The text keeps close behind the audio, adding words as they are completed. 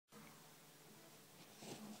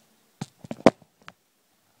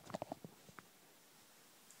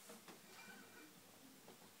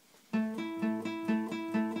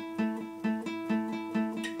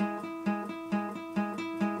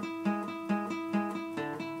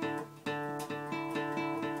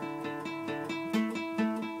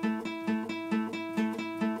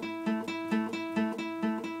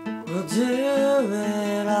We'll do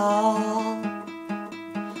it all,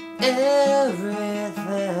 everything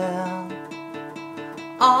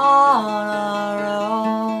on our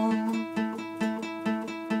own.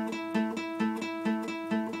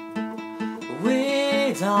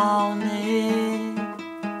 We don't need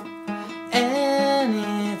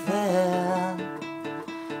anything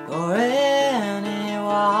or anyone.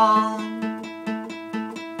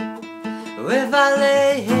 If I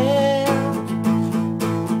lay here,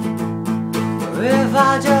 or if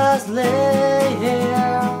I just lay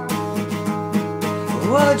here,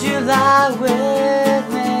 would you lie with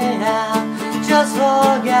me and just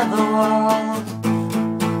forget the world?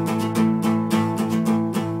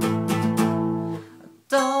 I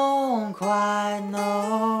don't quite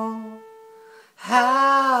know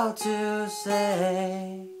how to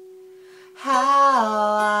say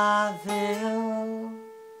how I feel.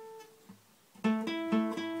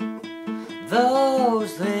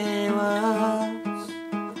 Those three words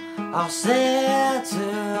are said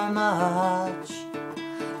too much,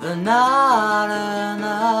 they're not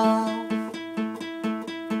enough.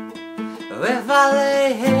 If I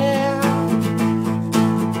lay here,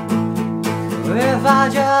 or if I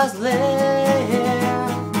just lay here,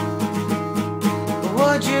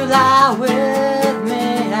 would you lie with me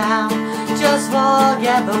and just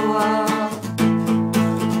forget the world?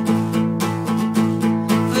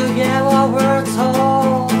 Forget what we're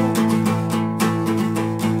told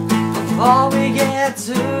before we get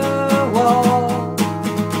too old.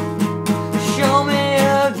 Show me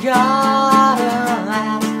a garden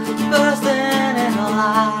that's bursting into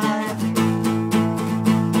life.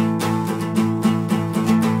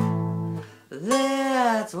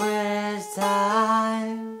 Let's waste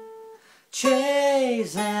time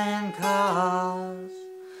chasing cars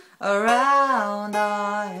around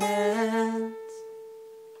our heads.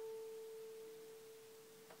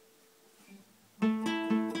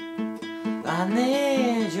 I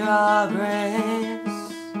need your grace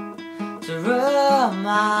to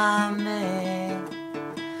remind me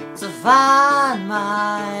to find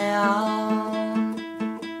my own.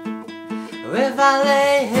 If I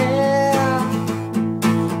lay here,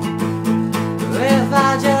 if I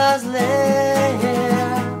just lay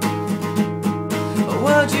here,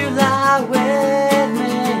 would you lie with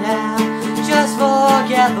me and just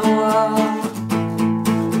forget the world?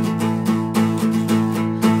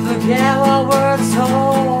 Forget what we're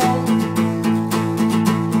told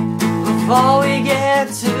before we get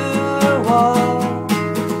too old.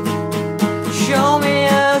 Show me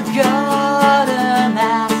a garden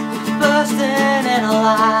that's bursting into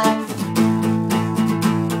life.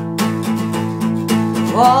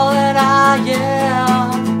 All that I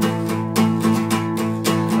am,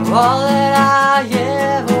 all that I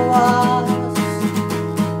ever was,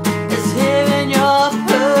 is here in your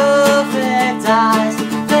perfect eyes.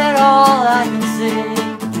 They're all I can see.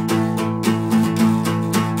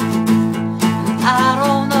 I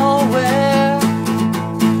don't know where,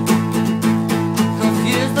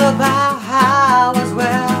 confused about how as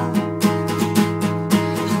well.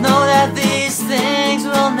 Just know that these things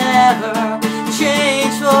will never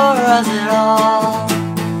change for us at all.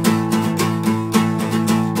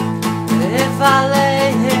 If I lay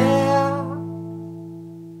here,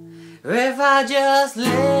 or if I just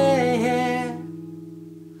lay here,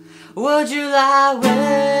 would you lie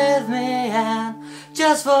with me and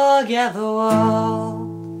just forget the world?